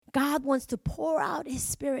God wants to pour out His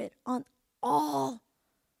Spirit on all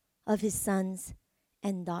of His sons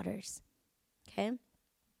and daughters. Okay?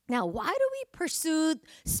 Now, why do we pursue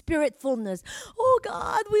spirit-fullness? Oh,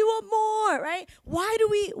 God, we want more, right? Why do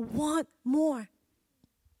we want more?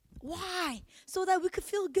 Why? So that we could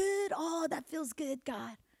feel good. Oh, that feels good,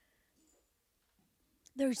 God.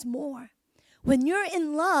 There's more. When you're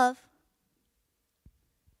in love,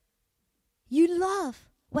 you love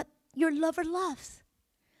what your lover loves.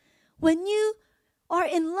 When you are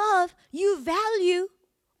in love, you value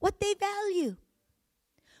what they value.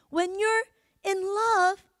 When you're in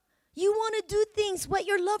love, you want to do things what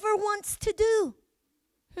your lover wants to do.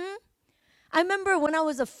 I remember when I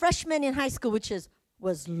was a freshman in high school, which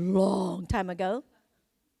was long time ago,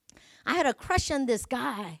 I had a crush on this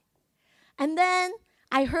guy. And then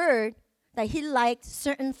I heard that he liked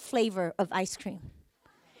certain flavor of ice cream.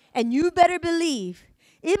 And you better believe,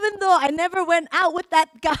 even though I never went out with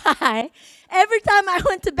that guy, every time I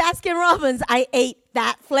went to Baskin Robbins, I ate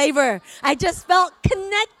that flavor. I just felt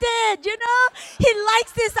connected, you know? He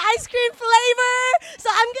likes this ice cream flavor, so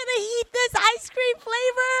I'm going to eat this ice cream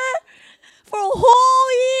flavor for a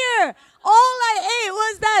whole year. All I ate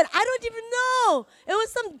was that. I don't even know. It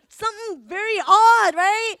was something very odd,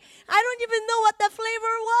 right? I don't even know what the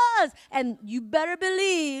flavor was. And you better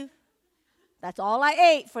believe that's all I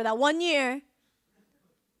ate for that 1 year.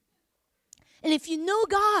 And if you know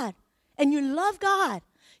God and you love God,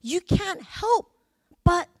 you can't help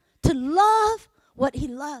but to love what He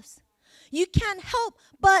loves. You can't help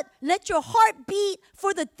but let your heart beat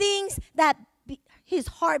for the things that His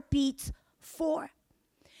heart beats for.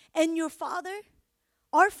 And your Father,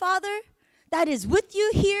 our Father, that is with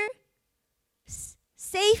you here,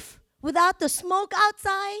 safe without the smoke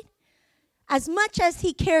outside, as much as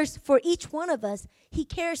He cares for each one of us, He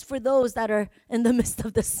cares for those that are in the midst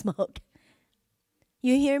of the smoke.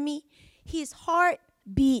 You hear me? His heart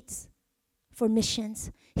beats for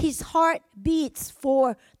missions. His heart beats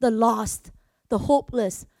for the lost, the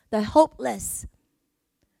hopeless, the hopeless.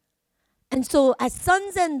 And so as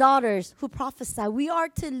sons and daughters who prophesy, we are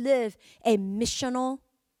to live a missional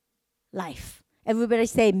life. Everybody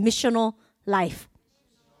say missional life.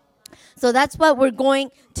 So that's what we're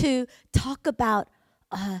going to talk about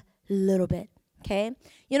a little bit, okay?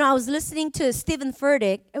 You know, I was listening to Stephen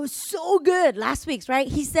Furtick. It was so good last week's, right?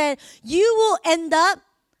 He said, you will end up,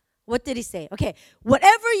 what did he say? Okay,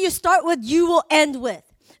 whatever you start with, you will end with.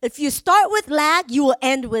 If you start with lack, you will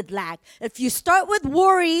end with lack. If you start with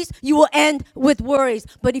worries, you will end with worries.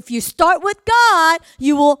 But if you start with God,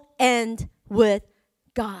 you will end with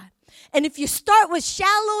God. And if you start with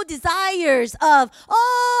shallow desires of,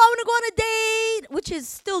 oh, I want to go on a date, which is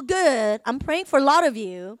still good. I'm praying for a lot of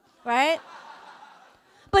you, right?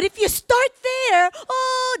 But if you start there,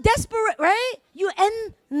 oh, desperate, right? You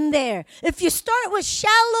end there. If you start with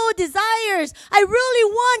shallow desires, I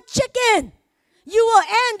really want chicken. You will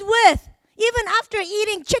end with, even after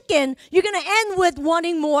eating chicken, you're going to end with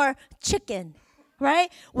wanting more chicken,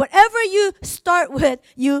 right? Whatever you start with,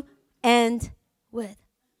 you end with.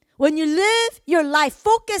 When you live your life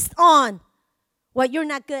focused on what you're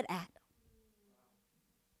not good at,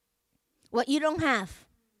 what you don't have,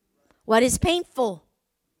 what is painful,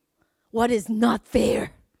 what is not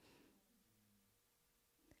fair.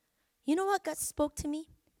 You know what God spoke to me?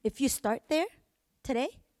 If you start there today,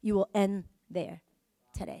 you will end there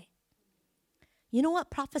today. You know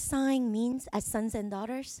what prophesying means as sons and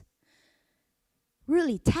daughters?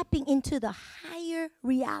 Really tapping into the higher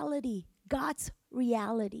reality, God's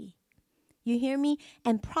reality. You hear me?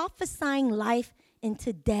 And prophesying life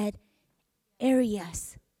into dead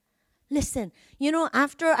areas. Listen, you know,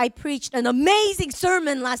 after I preached an amazing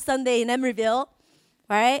sermon last Sunday in Emeryville,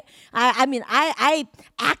 right? I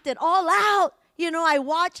acted all out. You know, I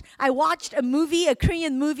watched a movie, a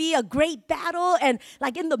Korean movie, A Great Battle, and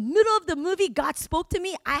like in the middle of the movie, God spoke to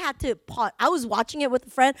me. I had to pause. I was watching it with a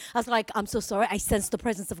friend. I was like, I'm so sorry. I sensed the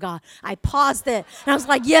presence of God. I paused it, and I was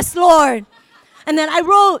like, yes, Lord. And then I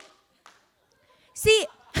wrote, see,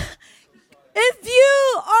 if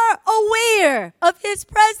you are aware of His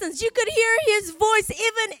presence, you could hear His voice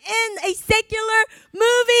even in a secular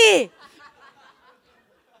movie.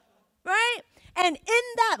 Right? And in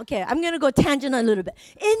that, okay, I'm going to go tangent a little bit.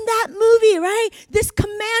 In that movie, right, this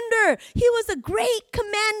commander, he was a great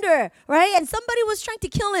commander, right? And somebody was trying to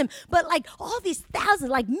kill him. But like all these thousands,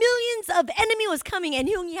 like millions of enemy was coming, and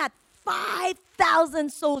he only had 5,000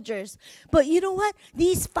 soldiers. But you know what?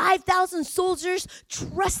 These 5,000 soldiers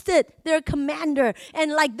trusted their commander.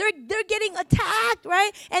 And like they're getting attacked,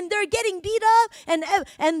 right? And they're getting beat up.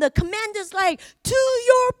 And the commander's like, to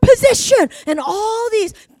your position. And all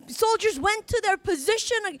these soldiers went to their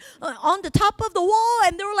position on the top of the wall,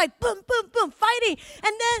 and they were like, boom, boom, boom, fighting.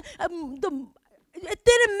 And then it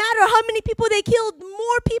didn't matter how many people they killed.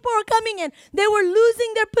 More people are coming in. They were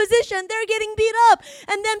losing their position. They're getting beat up.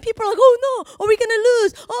 And then people are like, oh no, are we going to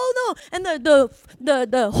lose? Oh no. And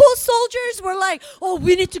the whole soldiers were like, oh,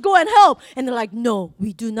 we need to go and help. And they're like, no,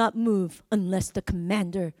 we do not move unless the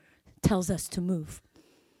commander tells us to move.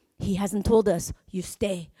 He hasn't told us, you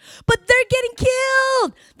stay. But they're getting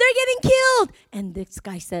killed. They're getting killed. And this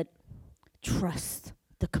guy said, trust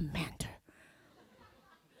the commander.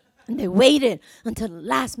 And they waited until the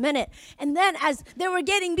last minute. And then as they were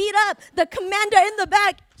getting beat up, the commander in the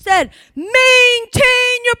back said,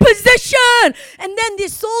 maintain your position. And then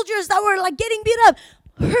these soldiers that were like getting beat up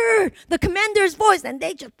heard the commander's voice, and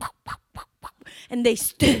they just pop, pop, pop, pop, and they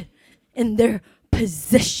stood in their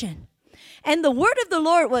position. And the word of the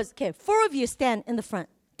Lord was, okay, 4 of you stand in the front.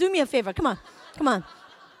 Do me a favor. Come on. Come on.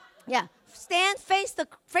 Yeah. Stand, face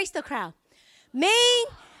the crowd.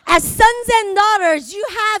 As sons and daughters, you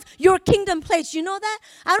have your kingdom place. You know that?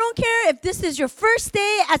 I don't care if this is your first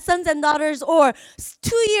day as sons and daughters or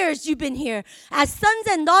 2 years you've been here. As sons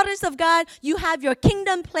and daughters of God, you have your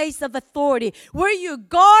kingdom place of authority where you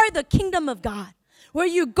guard the kingdom of God, where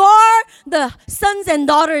you guard the sons and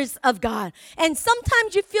daughters of God. And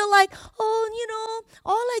sometimes you feel like, oh,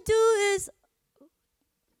 all I do is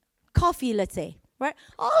coffee, let's say. Right?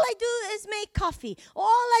 All I do is make coffee. All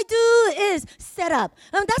I do is set up.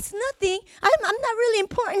 That's nothing. I'm not really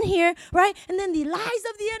important here, right? And then the lies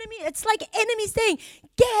of the enemy, it's like enemy saying,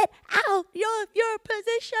 get out your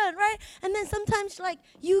position, right? And then sometimes like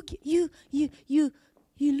you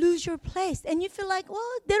lose your place and you feel like,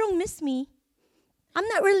 well, they don't miss me. I'm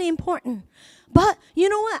not really important. But you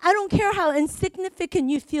know what? I don't care how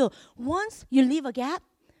insignificant you feel. Once you leave a gap,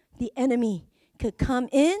 the enemy could come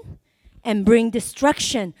in and bring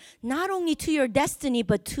destruction, not only to your destiny,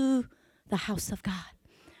 but to the house of God.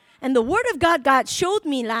 And the word of God showed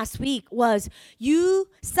me last week was, you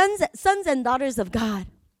sons and daughters of God,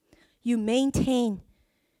 you maintain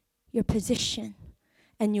your position.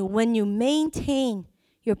 And when you maintain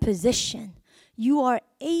your position, you are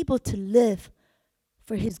able to live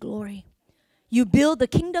for his glory. You build the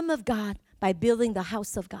kingdom of God by building the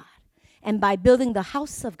house of God. And by building the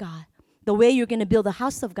house of God, the way you're going to build the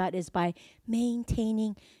house of God is by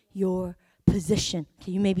maintaining your position.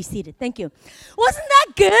 Okay, you may be seated. Thank you. Wasn't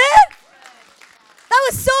that good? That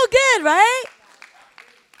was so good, right?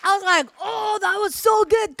 I was like, oh, that was so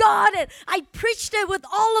good, God. And I preached it with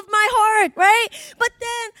all of my heart, right? But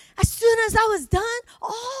then as soon as I was done,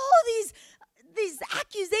 all these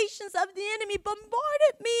accusations of the enemy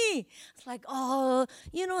bombarded me. It's like, oh,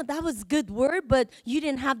 that was good word, but you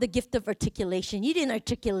didn't have the gift of articulation. You didn't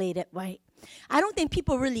articulate it right. I don't think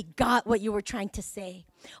people really got what you were trying to say.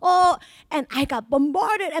 Oh, and I got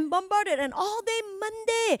bombarded. And all day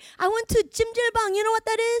Monday, I went to Jimjilbang. You know what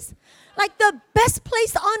that is? Like the best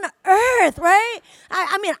place on earth, right?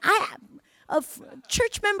 A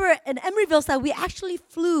church member in Emeryville said we actually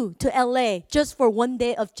flew to LA just for 1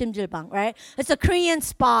 day of Jimjilbang, right? It's a Korean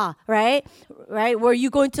spa, right? Right? Where you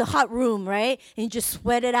go into hot room, right? And you just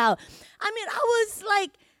sweat it out. I was like,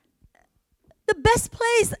 the best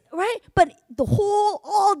place, right? But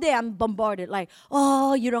all day I'm bombarded. Like,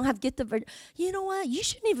 oh, you don't have gift of, you know what? You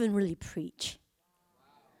shouldn't even really preach.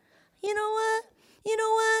 You know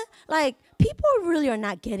what? Like, people really are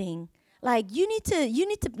not getting. Like, you need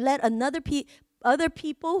to let other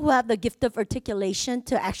people who have the gift of articulation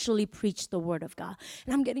to actually preach the word of God.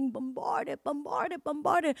 And I'm getting bombarded.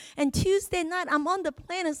 And Tuesday night, I'm on the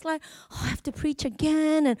plane. It's like, oh, I have to preach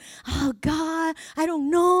again. And, oh, God, I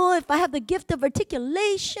don't know if I have the gift of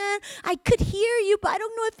articulation. I could hear you, but I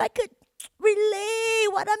don't know if I could relay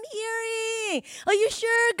what I'm hearing. Are you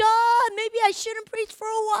sure, God? Maybe I shouldn't preach for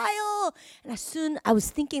a while. And as soon I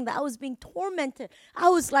was thinking that I was being tormented, I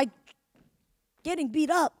was like getting beat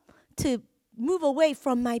up to move away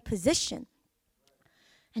from my position.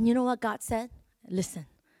 And you know what God said? Listen.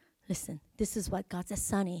 This is what God said.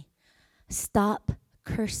 Sonny, stop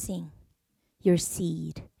cursing your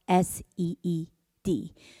seed.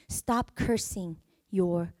 S-E-E-D. Stop cursing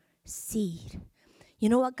your seed. You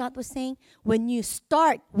know what God was saying? When you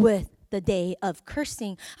start with the day of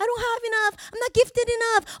cursing, I don't have enough. I'm not gifted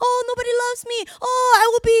enough. Oh, nobody loves me. Oh, I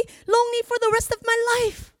will be lonely for the rest of my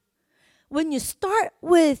life. When you start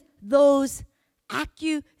with those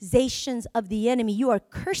accusations of the enemy, you are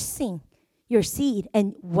cursing your seed.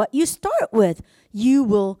 And what you start with, you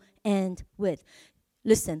will end with.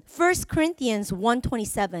 Listen, 1 Corinthians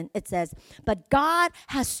 1:27, it says, but God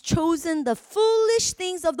has chosen the foolish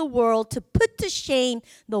things of the world to put to shame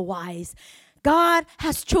the wise. God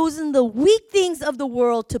has chosen the weak things of the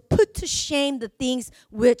world to put to shame the things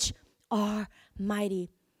which are mighty.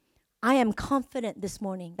 I am confident this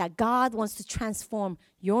morning that God wants to transform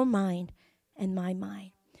your mind and my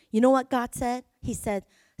mind. You know what God said? He said,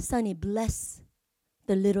 Sonny, bless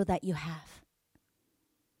the little that you have.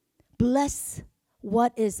 Bless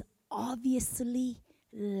what is obviously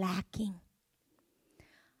lacking.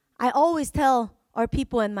 I always tell our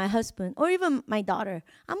people and my husband, or even my daughter,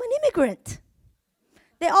 I'm an immigrant.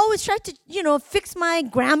 They always try to, fix my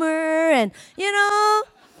grammar and,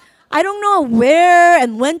 I don't know where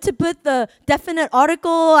and when to put the definite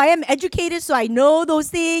article. I am educated, so I know those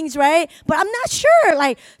things, right? But I'm not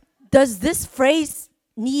sure, does this phrase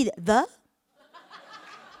need the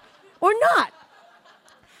or not?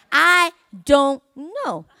 I don't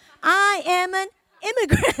know. I am an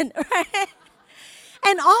immigrant, right?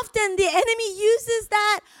 And often the enemy uses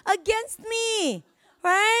that against me,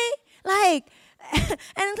 right? And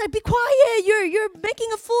it's like, be quiet. You're making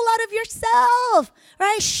a fool out of yourself,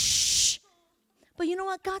 right? Shh. But you know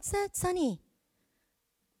what God said? Sonny,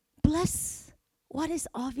 bless what is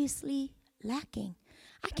obviously lacking.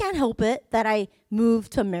 I can't help it that I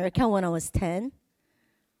moved to America when I was 10.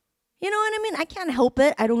 You know what I mean? I can't help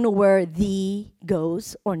it. I don't know where the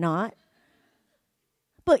goes or not.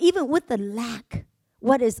 But even with the lack,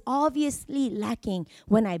 what is obviously lacking,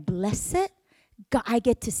 when I bless it, I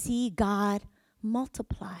get to see God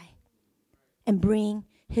multiply and bring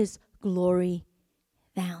his glory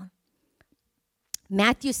down.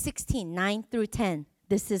 Matthew 16, 9 through 10.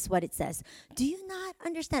 This is what it says. Do you not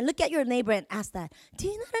understand? Look at your neighbor and ask that. Do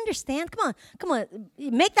you not understand? Come on.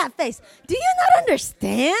 Make that face. Do you not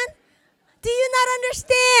understand? Do you not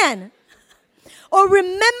understand? Or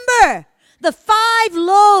remember the 5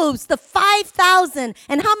 loaves, the 5,000,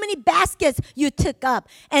 and how many baskets you took up,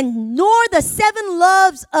 and nor the 7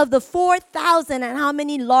 loaves of the 4,000, and how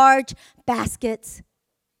many large baskets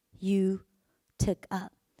you took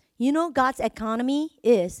up. You know, God's economy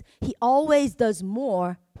is he always does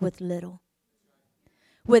more with little.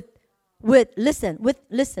 With 5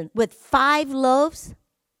 loaves,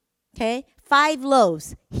 okay, 5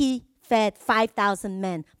 loaves, he fed 5,000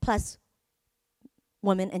 men plus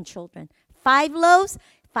women and children. 5 loaves,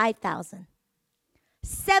 5,000.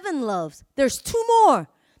 7 loaves, there's 2 more.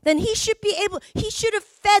 Then he should have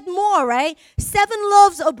fed more, right? 7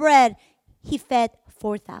 loaves of bread, he fed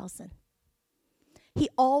 4,000. He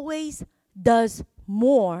always does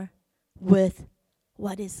more with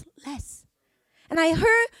what is less. And I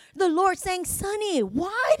heard the Lord saying, Sonny,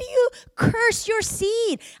 why do you curse your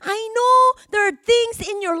seed? I know there are things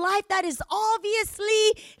in your life that is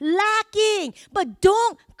obviously lacking, but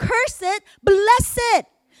don't curse it, bless it.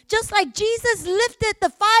 Just like Jesus lifted the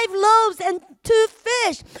 5 loaves and 2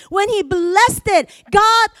 fish. When he blessed it,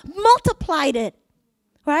 God multiplied it,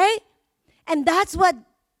 right? And that's what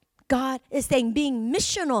God is saying. Being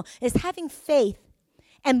missional is having faith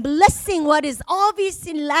and blessing what is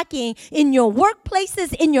obviously lacking in your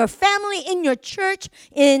workplaces, in your family, in your church,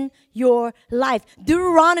 in your life.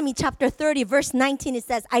 Deuteronomy chapter 30, verse 19, it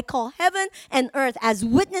says, I call heaven and earth as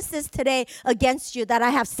witnesses today against you, that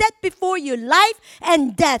I have set before you life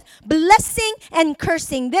and death, blessing and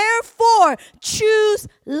cursing. Therefore, choose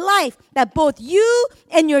life, that both you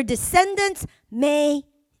and your descendants may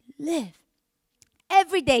live.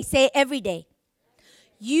 Every day, say every day.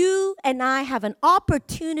 You and I have an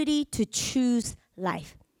opportunity to choose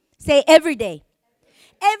life. Say every day.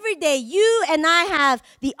 Every day, you and I have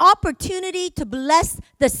the opportunity to bless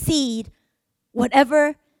the seed.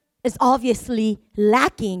 Whatever is obviously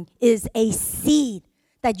lacking is a seed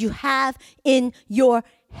that you have in your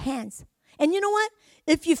hands. And you know what?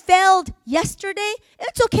 If you failed yesterday,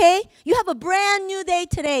 it's okay. You have a brand new day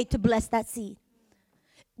today to bless that seed.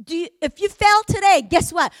 If you fail today,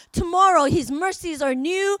 guess what? Tomorrow, his mercies are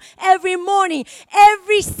new every morning.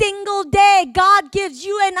 Every single day, God gives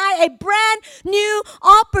you and I a brand new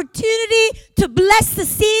opportunity to bless the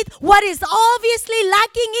seed, what is obviously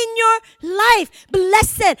lacking in your life.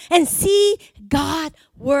 Bless it and see God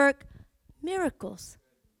work miracles.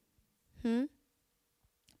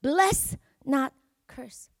 Bless, not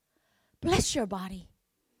curse. Bless your body.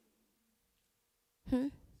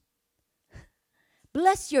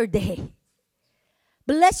 Bless your day.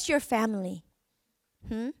 Bless your family.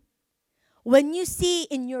 When you see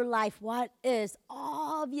in your life what is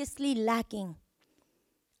obviously lacking,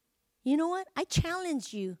 you know what? I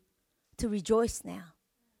challenge you to rejoice now.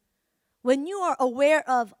 When you are aware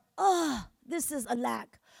of, this is a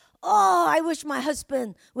lack. I wish my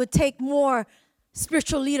husband would take more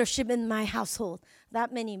spiritual leadership in my household.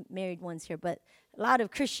 Not many married ones here, but a lot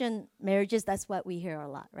of Christian marriages, that's what we hear a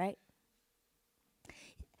lot, right?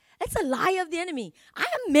 It's a lie of the enemy. I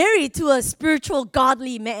am married to a spiritual,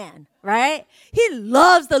 godly man, right? He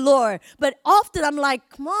loves the Lord. But often I'm like,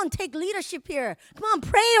 come on, take leadership here. Come on,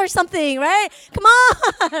 pray or something, right? Come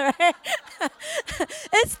on, right?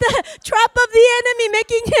 It's the trap of the enemy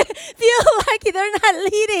making you feel like they're not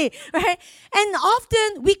leading, right? And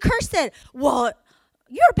often we curse it. Well,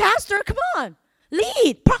 you're a pastor, come on.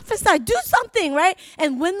 Lead, prophesy, do something, right?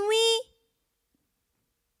 And when we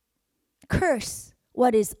curse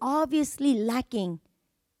what is obviously lacking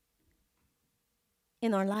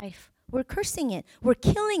in our life, we're cursing it. We're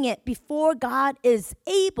killing it before God is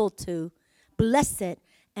able to bless it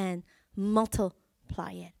and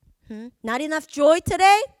multiply it. Not enough joy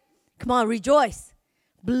today? Come on, rejoice.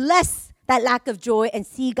 Bless that lack of joy and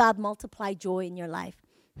see God multiply joy in your life.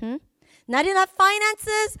 Not enough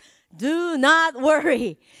finances? Do not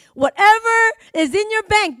worry. Whatever is in your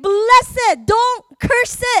bank, bless it. Don't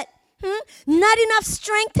curse it. Not enough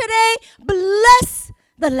strength today? Bless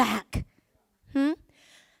the lack.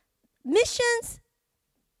 Missions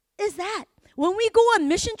is that. When we go on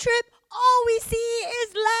mission trip, all we see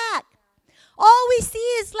is lack. All we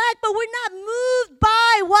see is lack, but we're not moved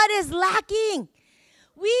by what is lacking.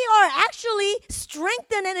 We are actually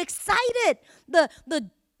strengthened and excited. The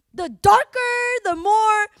darker, the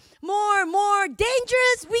more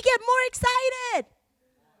dangerous, we get more excited.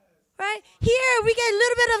 Right? Here, we get a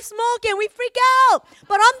little bit of smoke and we freak out.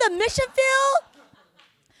 But on the mission field,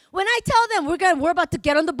 when I tell them we're about to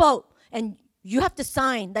get on the boat and you have to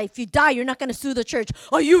sign that if you die, you're not going to sue the church.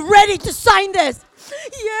 Are you ready to sign this?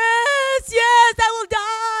 Yes, I will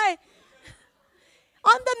die.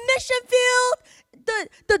 On the mission field,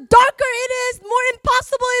 the darker it is, more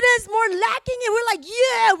impossible it is, more lacking, and we're like,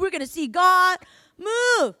 yeah, we're going to see God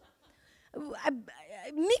move.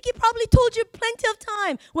 Mickey probably told you plenty of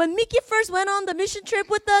time. When Mickey first went on the mission trip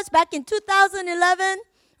with us back in 2011,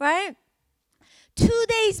 right? 2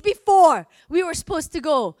 days before we were supposed to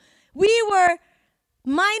go, we were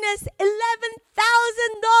minus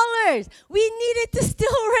 $11,000. We needed to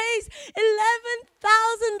still raise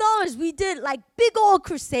 $11,000. We did like big old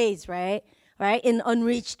crusades, right, in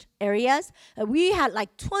unreached areas. We had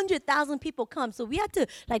like 200,000 people come, so we had to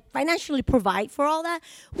like financially provide for all that.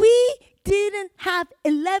 We didn't have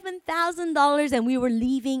 $11,000 and we were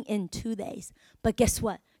leaving in 2 days. But guess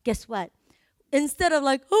what? Instead of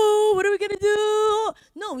like, oh, what are we going to do?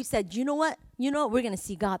 No, we said, you know what? We're going to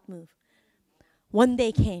see God move. One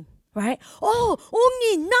day came, right? Oh,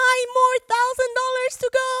 only $9,000 more to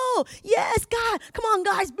go. Yes, God. Come on,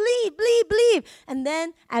 guys. Believe. And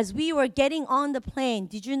then as we were getting on the plane,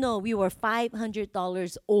 did you know we were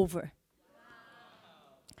 $500 over?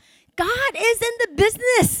 God is in the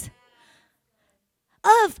business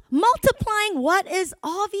of multiplying what is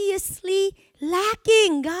obviously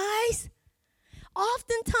lacking, guys.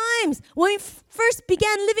 Oftentimes, when we first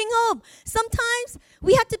began Living Hope, sometimes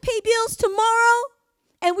we had to pay bills tomorrow,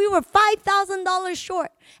 and we were $5,000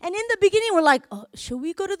 short. And in the beginning, we're like, oh, should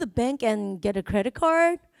we go to the bank and get a credit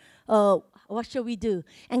card? What should we do?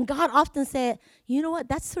 And God often said, you know what?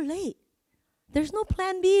 That's too late. There's no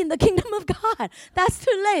plan B in the kingdom of God. That's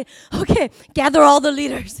too late. Okay, gather all the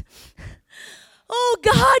leaders. Oh,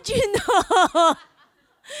 God,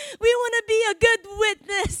 we want to be a good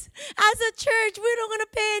witness. As a church, we don't want to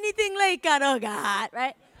pay anything late, God. Oh, God,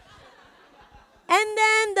 right? And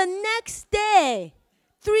then the next day,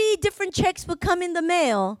 3 different checks would come in the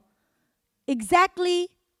mail. Exactly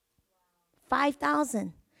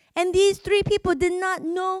 5,000. And these 3 people did not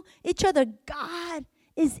know each other. God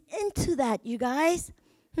is into that, you guys.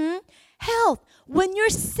 Health. When you're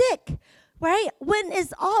sick, right?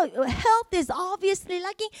 Health is obviously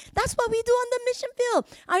lacking. That's what we do on the mission field.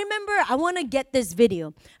 I remember, I want to get this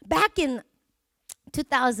video. Back in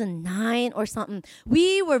 2009 or something,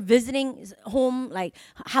 we were visiting home, like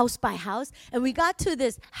house by house, and we got to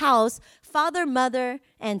this house, father, mother,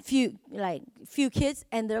 and few kids,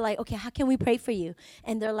 and they're like, okay, how can we pray for you?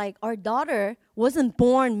 And they're like, our daughter wasn't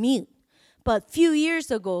born mute. But a few years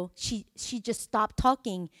ago, she just stopped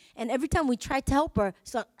talking. And every time we tried to help her,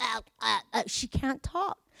 she can't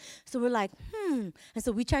talk. So we're like, And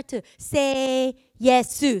so we tried to say,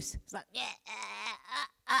 Jesus. It's like,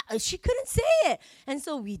 she couldn't say it. And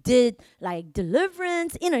so we did like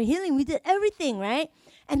deliverance, inner healing. We did everything, right?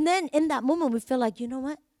 And then in that moment, we feel like, you know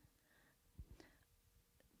what?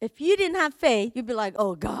 If you didn't have faith, you'd be like,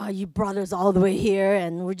 oh, God, you brought us all the way here,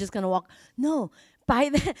 and we're just going to walk. No.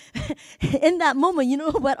 In that moment, you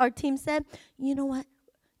know what our team said? You know what?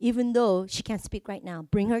 Even though she can't speak right now,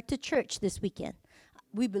 bring her to church this weekend.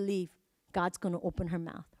 We believe God's going to open her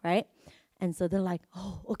mouth, right? And so they're like,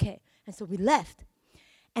 oh, okay. And so we left.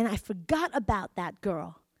 And I forgot about that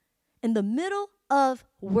girl. in the middle of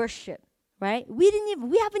worship, right? We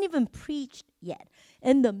haven't even preached yet.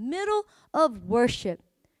 In the middle of worship,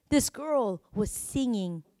 this girl was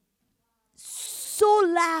singing so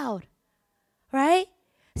loud, right?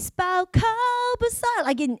 Spau kau besar.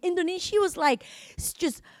 Like in Indonesia, she was like,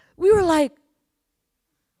 we were like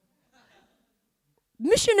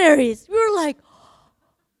missionaries. We were like,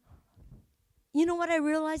 you know what I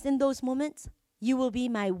realized in those moments? You will be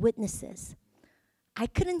my witnesses. I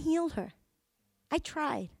couldn't heal her. I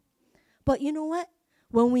tried. But you know what?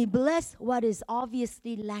 When we bless what is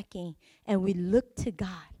obviously lacking and we look to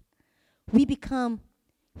God, we become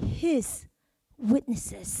His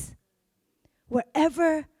witnesses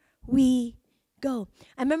wherever we go.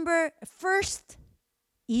 I remember first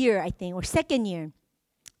year, I think, or second year,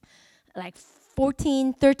 like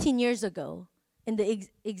 14, 13 years ago, in the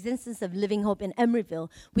existence of Living Hope in Emeryville,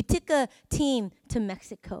 we took a team to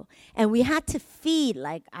Mexico, and we had to feed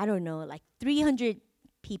like 300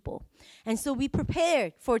 people. And so we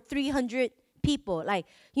prepared for 300 people,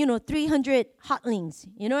 300 hotlings.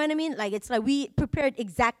 You know what I mean? Like, it's like we prepared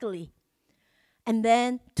exactly. And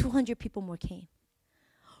then 200 people more came.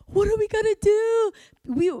 What are we going to do?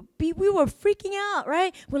 We were freaking out,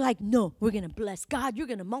 right? We're like, no, we're going to bless God. You're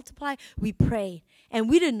going to multiply. We prayed. And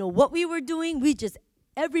we didn't know what we were doing.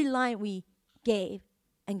 Every line we gave.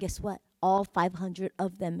 And guess what? All 500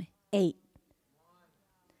 of them ate.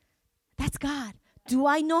 That's God. Do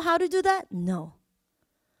I know how to do that? No.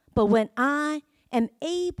 But when I am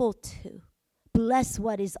able to bless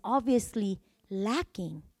what is obviously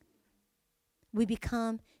lacking, we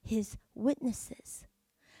become His witnesses.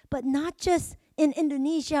 But not just in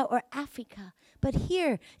Indonesia or Africa, but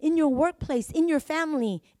here in your workplace, in your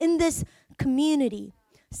family, in this community.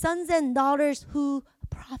 Sons and daughters who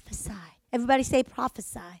prophesy. Everybody say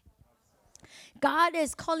prophesy. God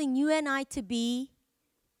is calling you and I to be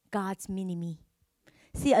God's mini-me.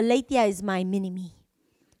 See, Aletheia is my mini-me,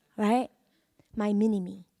 right? My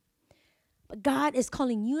mini-me. But God is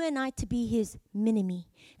calling you and I to be His mini-me.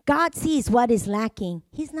 God sees what is lacking.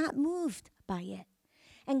 He's not moved by it.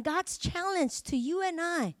 And God's challenge to you and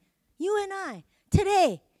I,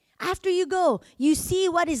 today, after you go, you see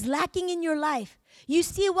what is lacking in your life. You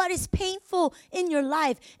see what is painful in your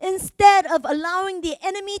life. Instead of allowing the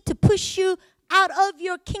enemy to push you out of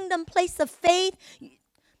your kingdom place of faith,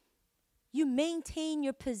 you maintain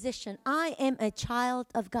your position. I am a child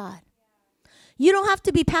of God. You don't have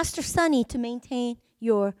to be Pastor Sonny to maintain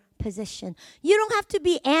your position. You don't have to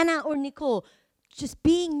be Anna or Nicole. Just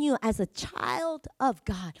being you as a child of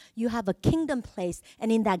God, you have a kingdom place.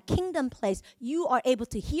 And in that kingdom place, you are able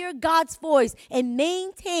to hear God's voice and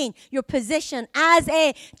maintain your position as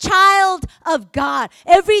a child of God.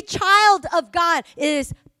 Every child of God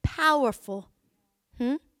is powerful.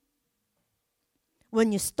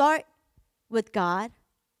 When you start with God,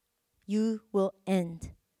 you will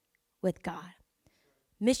end with God.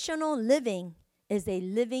 Missional living is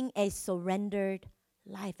living a surrendered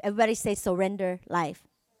life. Everybody say surrender life.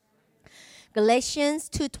 Galatians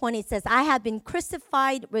 2:20 says, I have been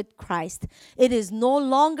crucified with Christ. It is no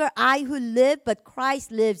longer I who live, but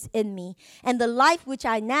Christ lives in me. And the life which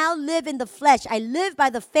I now live in the flesh, I live by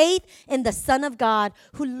the faith in the Son of God,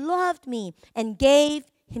 who loved me and gave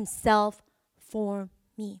Himself for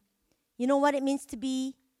me. You know what it means to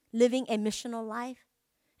be living a missional life?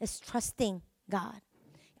 It's trusting God.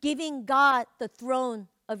 Giving God the throne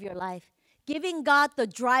of your life. Giving God the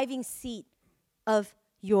driving seat of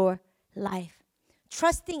your life.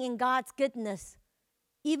 Trusting in God's goodness,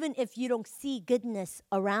 even if you don't see goodness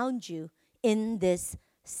around you in this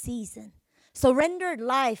season. Surrendered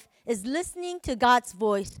life is listening to God's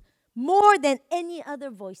voice more than any other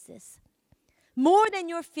voices. More than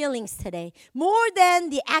your feelings today. More than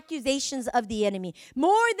the accusations of the enemy.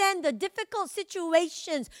 More than the difficult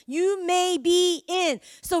situations you may be in.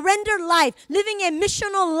 Surrendered life, living a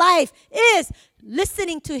missional life, is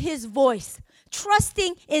listening to His voice.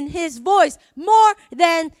 Trusting in His voice more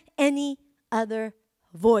than any other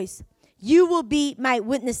voice. You will be my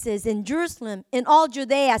witnesses in Jerusalem, in all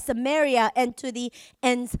Judea, Samaria, and to the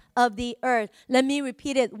ends of the earth. Let me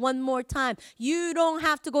repeat it one more time. You don't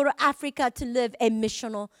have to go to Africa to live a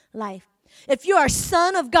missional life. If you are a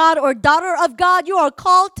son of God or daughter of God, you are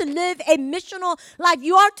called to live a missional life.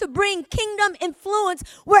 You are to bring kingdom influence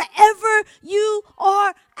wherever you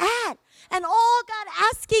are at. And all God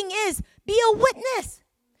asking is, be a witness.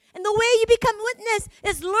 And the way you become witness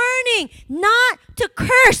is learning not to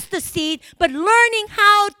curse the seed, but learning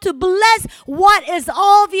how to bless what is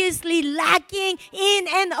obviously lacking in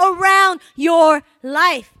and around your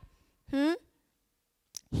life.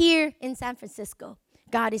 Here in San Francisco,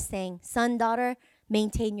 God is saying, son, daughter,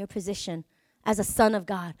 maintain your position as a son of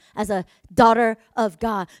God, as a daughter of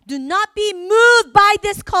God. Do not be moved by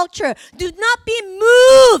this culture. Do not be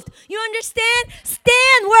moved. You understand?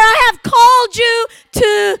 Stand where I have called you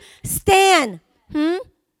to stand.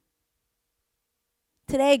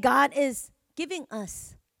 Today, God is giving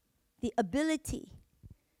us the ability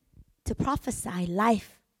to prophesy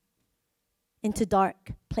life into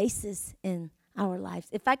dark places in our lives.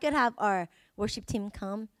 If I could have our worship team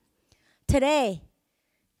come. Today,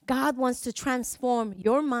 God wants to transform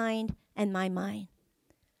your mind and my mind.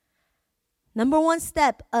 Number one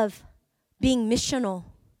step of being missional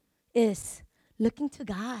is looking to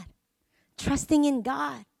God, trusting in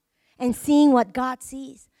God, and seeing what God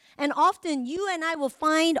sees. And often you and I will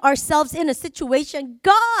find ourselves in a situation,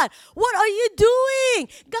 God, what are you doing?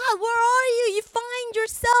 God, where are you? You find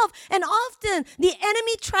yourself. And often the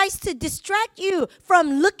enemy tries to distract you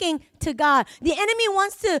from looking to God. The enemy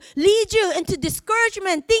wants to lead you into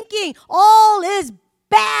discouragement, thinking all is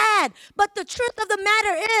bad. But the truth of the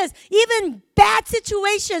matter is, even bad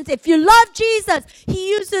situations, if you love Jesus,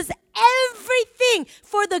 He uses everything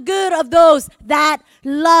for the good of those that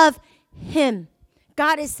love Him.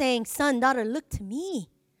 God is saying, son, daughter, look to me.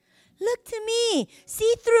 Look to me.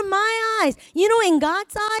 See through my eyes. You know, in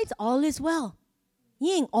God's eyes, all is well.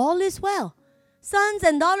 Ying, all is well. Sons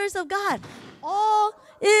and daughters of God, all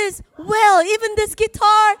is well. Even this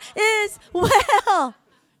guitar is well.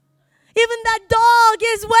 Even that dog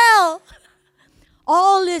is well.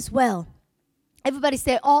 All is well. Everybody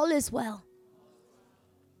say, all is well.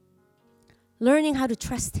 Learning how to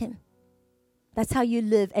trust Him. That's how you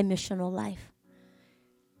live a missional life.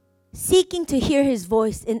 Seeking to hear His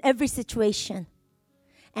voice in every situation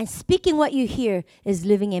and speaking what you hear is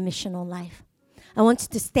living a missional life. I want you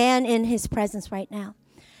to stand in His presence right now.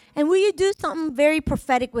 And will you do something very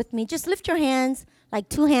prophetic with me? Just lift your hands, like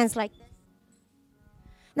two hands like this.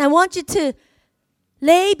 And I want you to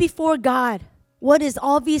lay before God what is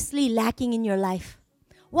obviously lacking in your life.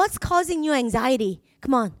 What's causing you anxiety?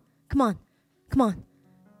 Come on, come on, come on.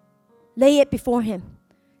 Lay it before Him.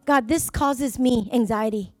 God, this causes me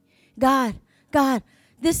anxiety. God,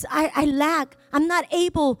 this I lack. I'm not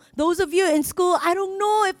able. Those of you in school, I don't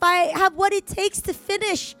know if I have what it takes to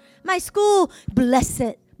finish my school. Bless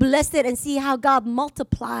it and see how God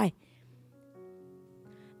multiply.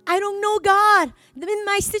 I don't know, God, in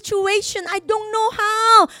my situation. I don't know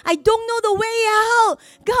how. I don't know the way out.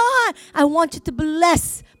 God, I want you to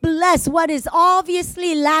bless what is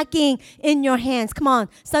obviously lacking in your hands. Come on,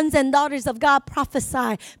 sons and daughters of God,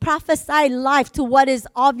 prophesy. Prophesy life to what is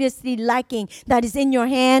obviously lacking that is in your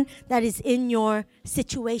hand, that is in your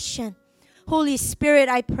situation. Holy Spirit,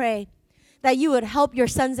 I pray that you would help your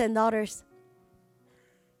sons and daughters.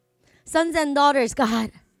 Sons and daughters,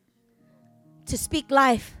 God, to speak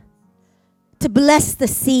life, to bless the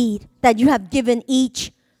seed that you have given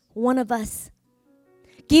each one of us.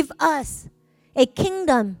 Give us a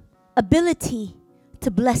kingdom ability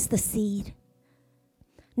to bless the seed.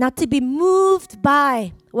 Not to be moved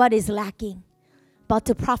by what is lacking, but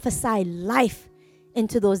to prophesy life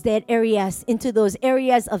into those dead areas, into those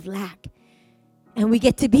areas of lack. And we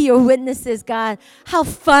get to be your witnesses, God. How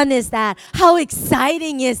fun is that? How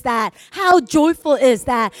exciting is that? How joyful is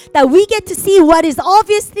that? That we get to see what is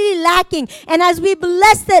obviously lacking. And as we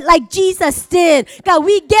bless it like Jesus did, God,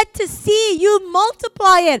 we get to see you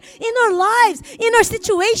multiply it in our lives, in our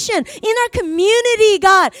situation, in our community,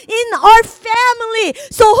 God, in our family.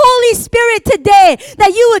 So Holy Spirit, today,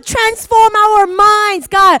 that you would transform our minds,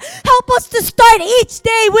 God. Help us to start each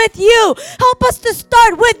day with you. Help us to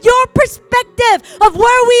start with your perspective of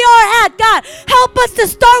where we are at, God. Help us to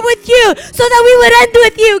start with you so that we would end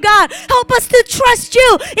with you, God. Help us to trust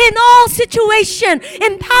you in all situation.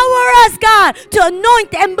 Empower us, God, to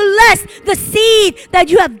anoint and bless the seed that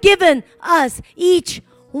you have given us, each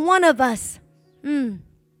one of us. I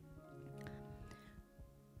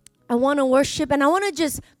want to worship, and I want to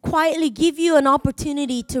just quietly give you an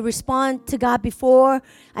opportunity to respond to God before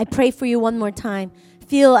I pray for you one more time.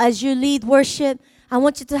 Feel as you lead worship, I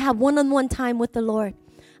want you to have one-on-one time with the Lord.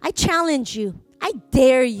 I challenge you. I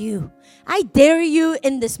dare you. I dare you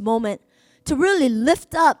in this moment to really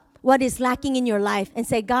lift up what is lacking in your life and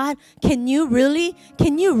say, God, can you really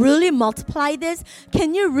multiply this?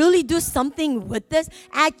 Can you really do something with this?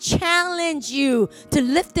 I challenge you to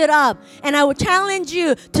lift it up. And I will challenge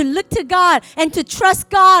you to look to God and to trust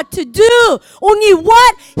God to do only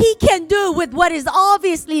what He can do with what is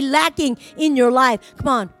obviously lacking in your life.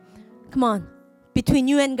 Come on. Between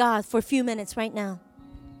you and God for a few minutes right now.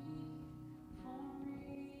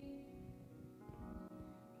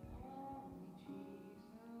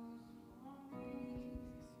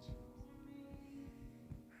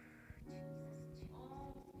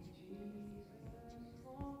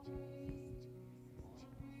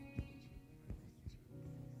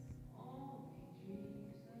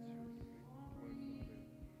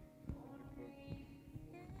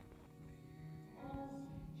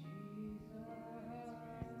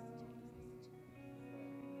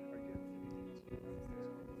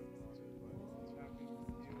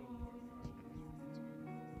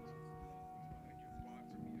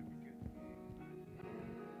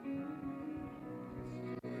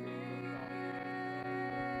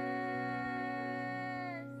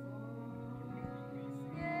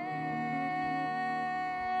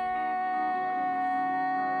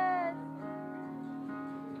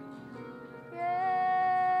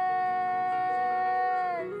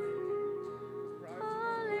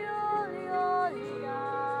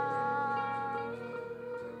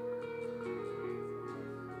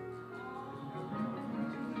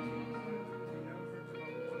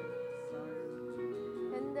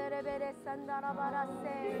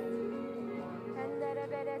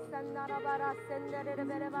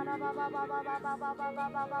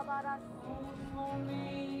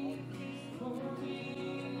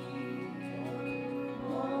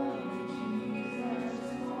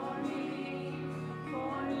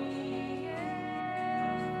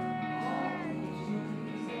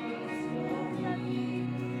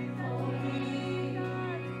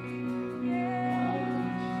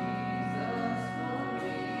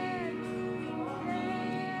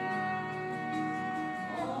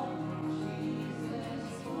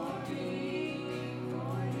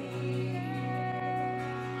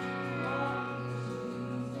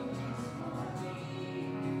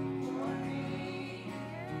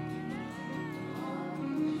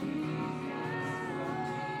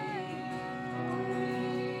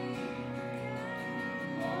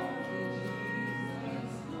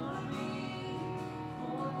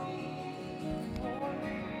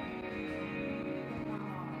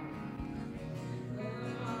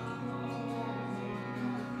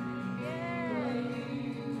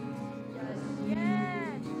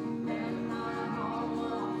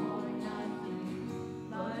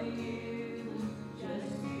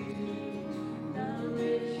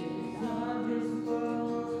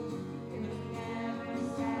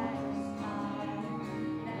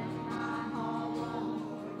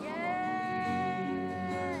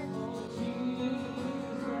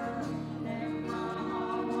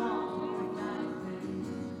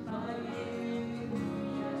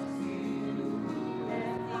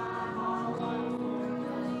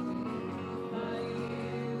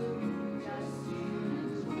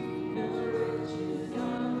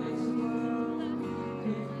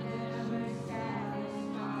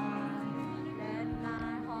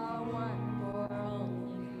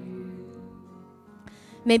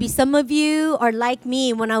 Maybe some of you are like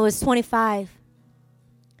me when I was 25.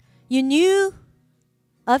 You knew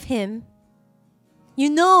of Him. You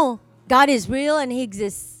know God is real and He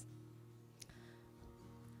exists.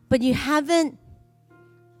 But you haven't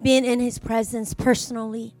been in His presence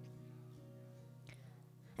personally.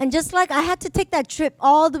 And just like I had to take that trip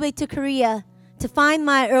all the way to Korea to find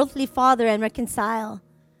my earthly father and reconcile.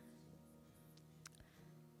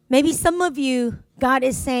 Maybe some of you, God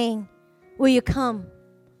is saying, will you come?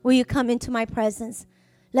 Will you come into my presence?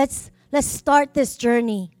 Let's start this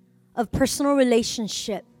journey of personal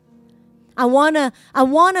relationship. I wanna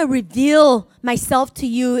reveal myself to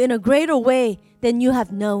you in a greater way than you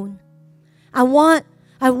have known. I want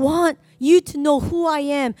you to know who I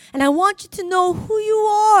am, and I want you to know who you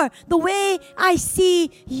are, the way I see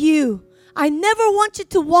you. I never want you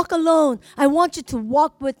to walk alone. I want you to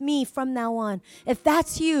walk with me from now on. If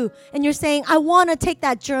that's you and you're saying, I want to take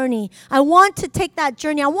that journey. I want to take that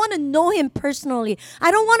journey. I want to know Him personally.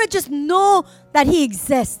 I don't want to just know that He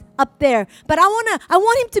exists up there, but I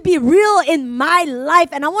want Him to be real in my life,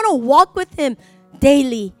 and I want to walk with Him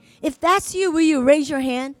daily. If that's you, will you raise your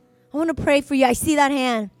hand? I want to pray for you. I see that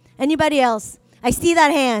hand. Anybody else? I see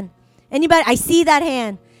that hand. Anybody? I see that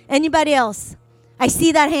hand. Anybody else? I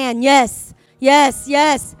see that hand. Yes. Yes.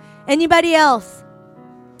 Yes. Anybody else?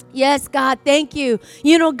 Yes, God. Thank you.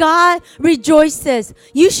 You know, God rejoices.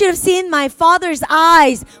 You should have seen my father's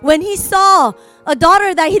eyes when he saw a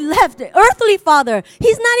daughter that he left, earthly father.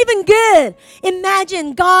 He's not even good.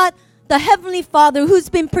 Imagine God, the Heavenly Father, who's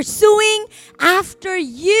been pursuing after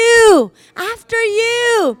you. After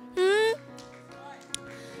you.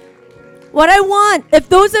 What I want, if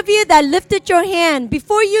those of you that lifted your hand,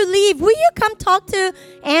 before you leave, will you come talk to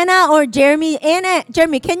Anna or Jeremy? Anna,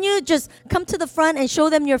 Jeremy, can you just come to the front and show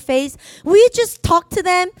them your face? Will you just talk to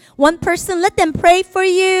them, one person? Let them pray for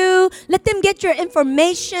you. Let them get your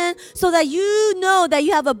information so that you know that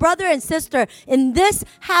you have a brother and sister in this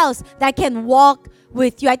house that can walk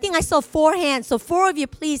with you. I think I saw 4 hands, so 4 of you,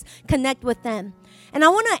 please connect with them. And I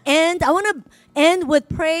want to end with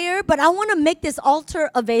prayer, but I want to make this altar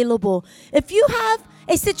available. If you have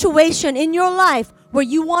a situation in your life where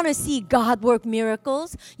you want to see God work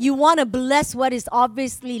miracles, you want to bless what is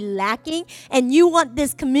obviously lacking, and you want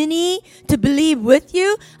this community to believe with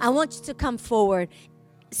you, I want you to come forward.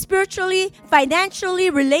 Spiritually, financially,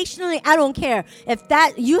 relationally, I don't care. If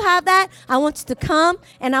that you have that, I want you to come,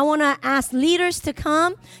 and I want to ask leaders to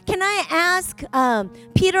come. Can I ask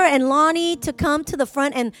Peter and Lonnie to come to the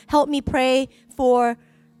front and help me pray for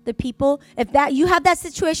the people? If that you have that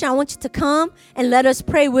situation, I want you to come and let us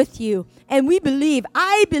pray with you. And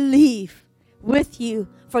I believe with you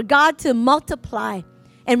for God to multiply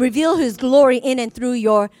and reveal His glory in and through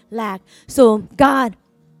your lack. So God,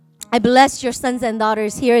 I bless your sons and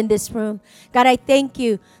daughters here in this room. God, I thank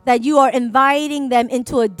you that you are inviting them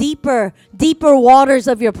into a deeper waters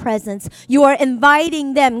of your presence. You are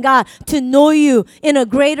inviting them, God, to know you in a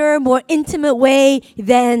greater, more intimate way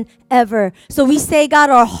than ever. So we say, God,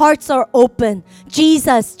 our hearts are open.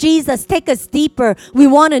 Jesus, take us deeper. We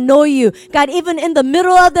want to know you. God, even in the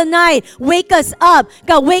middle of the night, wake us up.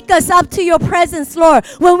 God, wake us up to your presence, Lord.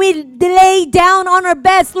 When we lay down on our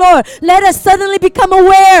beds, Lord, let us suddenly become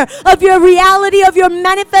aware of your reality, of your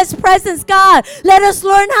manifest presence, God. Let us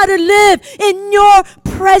learn how to live in your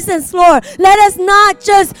presence, Lord. Let us not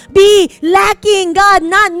just be lacking, God,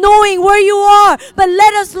 not knowing where you are, but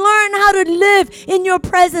let us learn how to live in your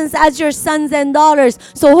presence as your sons and daughters.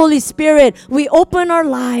 So, Holy Spirit, we open our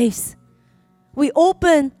lives. We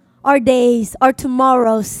open our days, our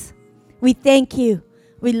tomorrows. We thank you.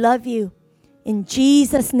 We love you. In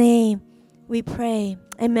Jesus' name, we pray.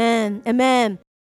 Amen. Amen.